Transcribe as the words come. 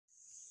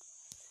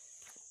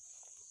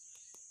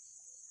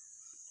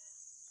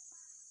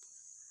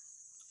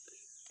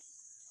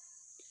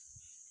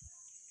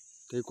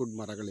ಟೀಕುಡ್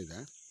ಮರಗಳಿದೆ.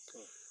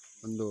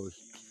 ಒಂದು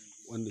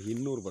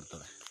 200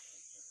 ಬರ್ತದೆ.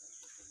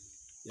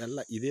 ಎಲ್ಲ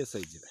ಇದೇ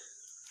ಸೈಜ್ ಇದೆ.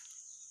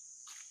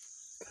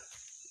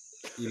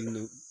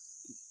 ಇಲ್ಲಿ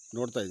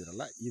ನೋಡ್ತಾ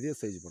ಇದ್ದೀರಲ್ಲ, ಇದೇ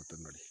ಸೈಜ್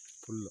ಬರ್ತದೆ ನೋಡಿ.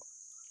 ಫುಲ್ಲು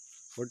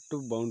ಒಟ್ಟು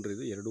ಬೌಂಡ್ರಿ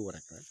ಇದು 2.5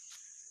 ಎಕರೆ.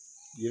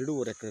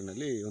 2.5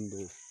 ಎಕರೆನಲ್ಲಿ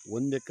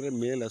ಒಂದು ಎಕರೆ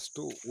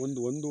ಮೇಲಷ್ಟು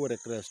 1.5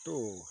 ಎಕರೆ ಅಷ್ಟು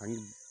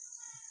ಹಂಗೆ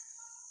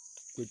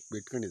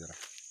ಬಿಟ್ಕೊಂಡಿದ್ದಾರೆ.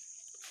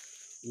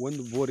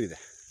 ಒಂದು ಬೋರ್ ಇದೆ,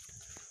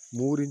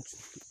 3 ಇಂಚ್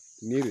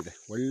ನೀರಿದೆ,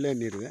 ಒಳ್ಳೆ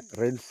ನೀರಿದೆ.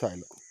 ರೆಡ್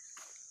ಸಾಯಿಲು,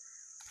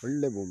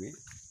 ಒಳ್ಳೆ ಭೂಮಿ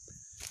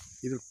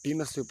ಇದು.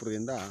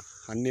 narasipuraದಿಂದ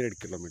 12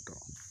 ಕಿಲೋಮೀಟ್ರು,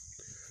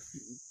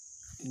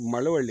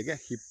 ಮಳವಳ್ಳಿಗೆ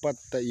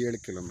 27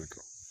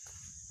 ಕಿಲೋಮೀಟ್ರು.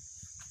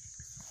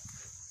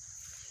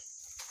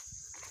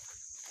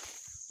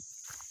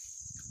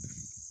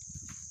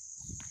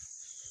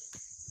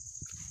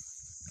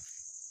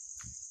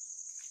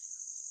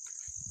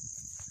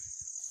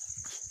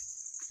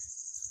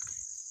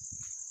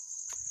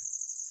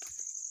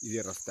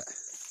 ಇದೇ ರಸ್ತೆ.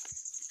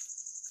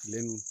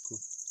 ಇಲ್ಲೇನು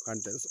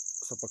ಕಾಣ್ತಾ ಇದೆ,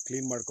 ಸ್ವಲ್ಪ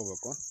ಕ್ಲೀನ್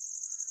ಮಾಡ್ಕೋಬೇಕು.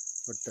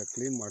 ಬಟ್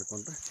ಕ್ಲೀನ್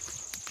ಮಾಡಿಕೊಂಡ್ರೆ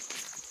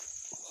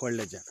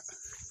ಒಳ್ಳೆ ಜಾಗ.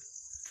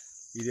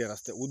 ಇದೇ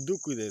ರಸ್ತೆ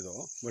ಉದ್ದಕ್ಕೂ ಇದೆ ಇದು.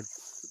 ಬಟ್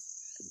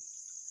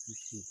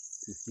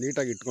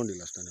ನೀಟಾಗಿ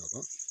ಇಟ್ಕೊಂಡಿಲ್ಲ ಅಷ್ಟೇ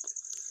ಅವರು.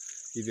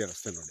 ಇದೇ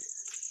ರಸ್ತೆ ನೋಡಿ.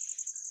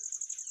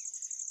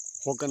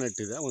 ಕೋಕೋನಟ್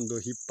ಇದೆ, ಒಂದು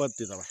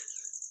 20 ಇದ್ದಾವೆ.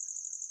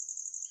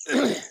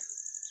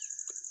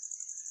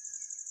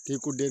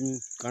 ಟೀಕುಡ್ ಏನು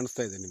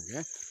ಕಾಣಿಸ್ತಾ ಇದೆ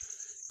ನಿಮಗೆ.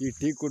 ಈ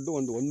ಟೀಕುಡ್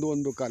ಒಂದು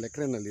 1.25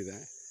 ಎಕರೆನಲ್ಲಿದೆ.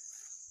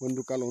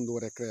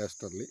 1.25 ಎಕರೆ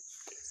ಅಷ್ಟರಲ್ಲಿ.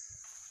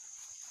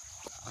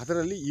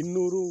 ಅದರಲ್ಲಿ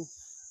 200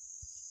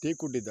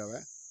 ಟೀಕುಡ್ ಇದ್ದಾವೆ,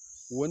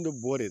 ಒಂದು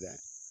ಬೋರ್ ಇದೆ,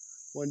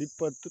 ಒಂದು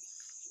 20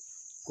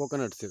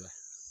 ಕೋಕೋನಟ್ಸ್ ಇದೆ.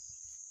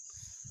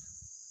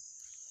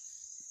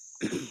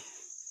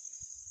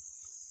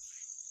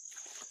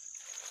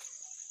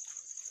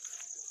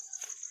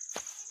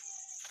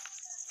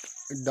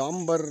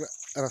 ಡಾಂಬರ್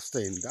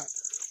ರಸ್ತೆಯಿಂದ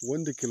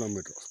 1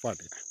 ಕಿಲೋಮೀಟ್ರ್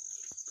ಸ್ಪಾಟ್ ಇದೆ.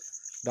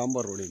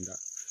 ಡಾಂಬರ್ ರೋಡಿಂದ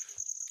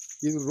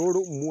ಇದು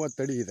ರೋಡು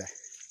 30 ಅಡಿ ಇದೆ.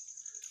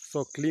 ಸೊ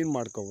ಕ್ಲೀನ್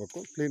ಮಾಡ್ಕೋಬೇಕು.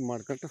 ಕ್ಲೀನ್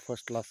ಮಾಡ್ಕೊಂಡ್ರೆ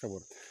ಫಸ್ಟ್ ಕ್ಲಾಸೇ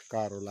ಬರುತ್ತೆ.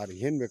 ಕಾರು, ಲಾರಿ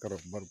ಏನು ಬೇಕಾದ್ರೂ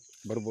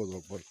ಬರ್ಬೋದು,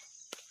 ಹೋಗ್ಬೋದು.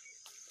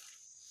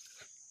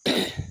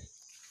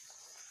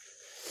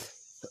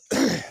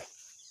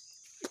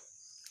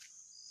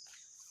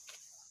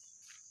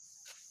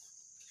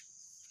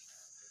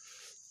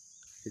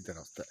 ಈ ಥರ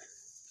ರಸ್ತೆ.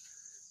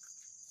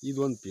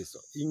 ಇದೊಂದು ಪೀಸು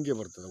ಹಿಂಗೆ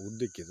ಬರ್ತದೆ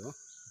ಉದ್ದಕ್ಕಿದು.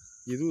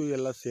 ಇದು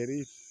ಎಲ್ಲ ಸೇರಿ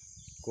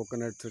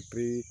ಕೋಕೋನಟ್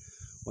ಟ್ರೀ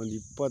ಒಂದು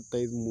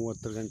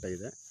 25-30 ಗಂಟೆ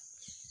ಇದೆ.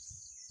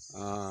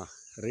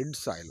 ರೆಡ್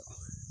ಸಾಯಿಲು,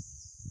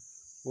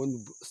 ಒಂದು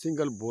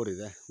ಸಿಂಗಲ್ ಬೋರ್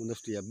ಇದೆ,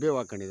 ಒಂದಷ್ಟು ಎಬ್ಬೆ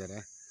ಹಾಕೊಂಡಿದ್ದಾರೆ.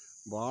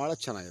 ಭಾಳ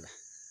ಚೆನ್ನಾಗಿದೆ,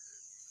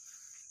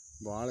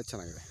 ಭಾಳ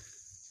ಚೆನ್ನಾಗಿದೆ.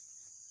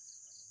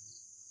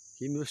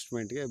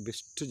 ಇನ್ವೆಸ್ಟ್ಮೆಂಟ್ಗೆ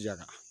ಬೆಸ್ಟ್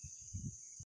ಜಾಗ.